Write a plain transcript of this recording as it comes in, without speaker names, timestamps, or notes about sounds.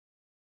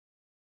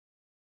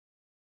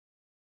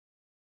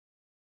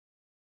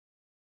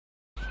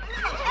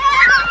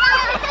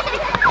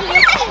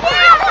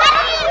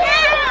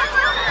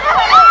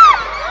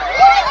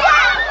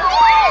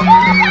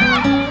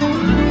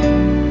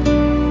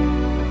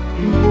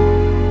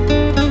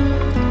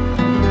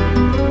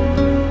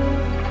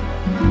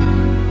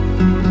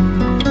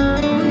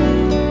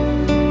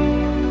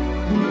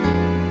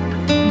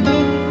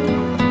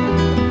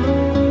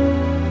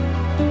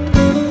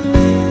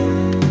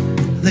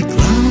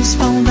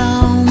fall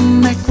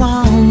down, the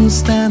clown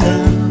stand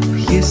up.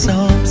 He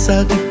sobs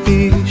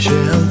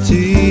artificial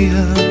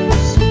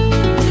tears.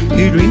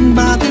 He drink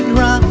but it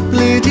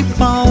roughly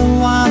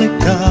devour the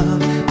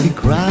cup. He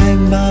cry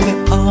but the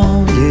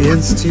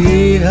audience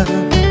tears.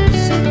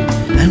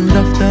 And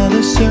after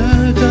the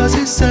circus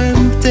is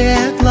empty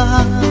at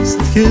last,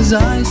 his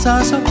eyes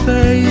are so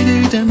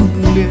faded and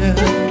blear.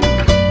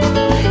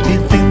 He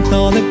thinks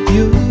of the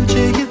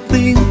future, he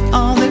thinks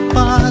of the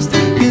past.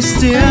 He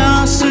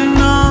stares in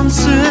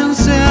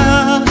nonsense,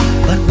 yeah.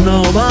 But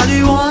nobody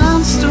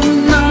wants to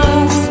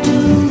know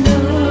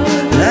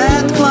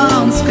that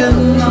clowns can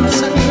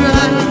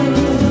concentrate.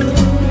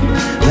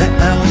 The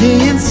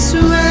audience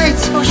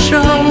waits for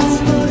show.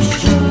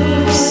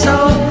 So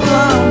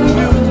clown,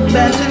 you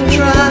better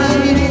try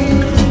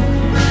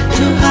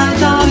to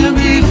hide all your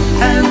grief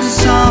and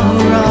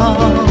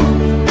sorrow,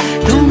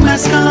 to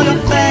mask all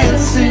your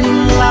face in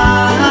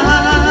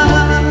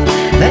life.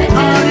 The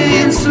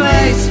audience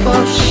waits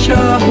for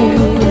show.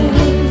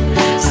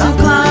 So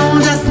clown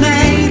just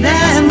made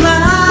them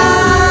laugh.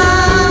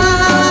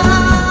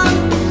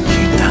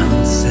 He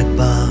dances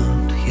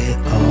about, he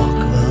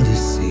awkward he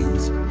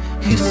sings.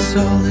 His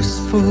soul is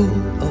full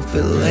of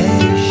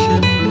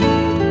elation.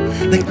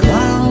 The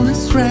clown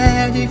is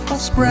ready for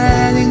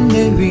spreading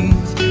the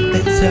wings.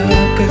 The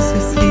circus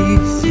is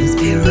his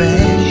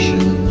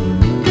inspiration.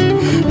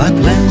 But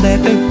when they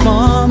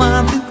perform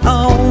at the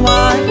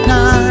all-white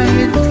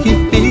night, he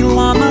feels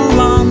on a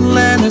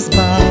loneliness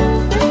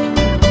bout.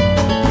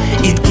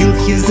 It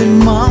kills his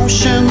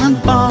emotion and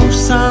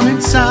pours on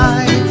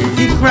inside.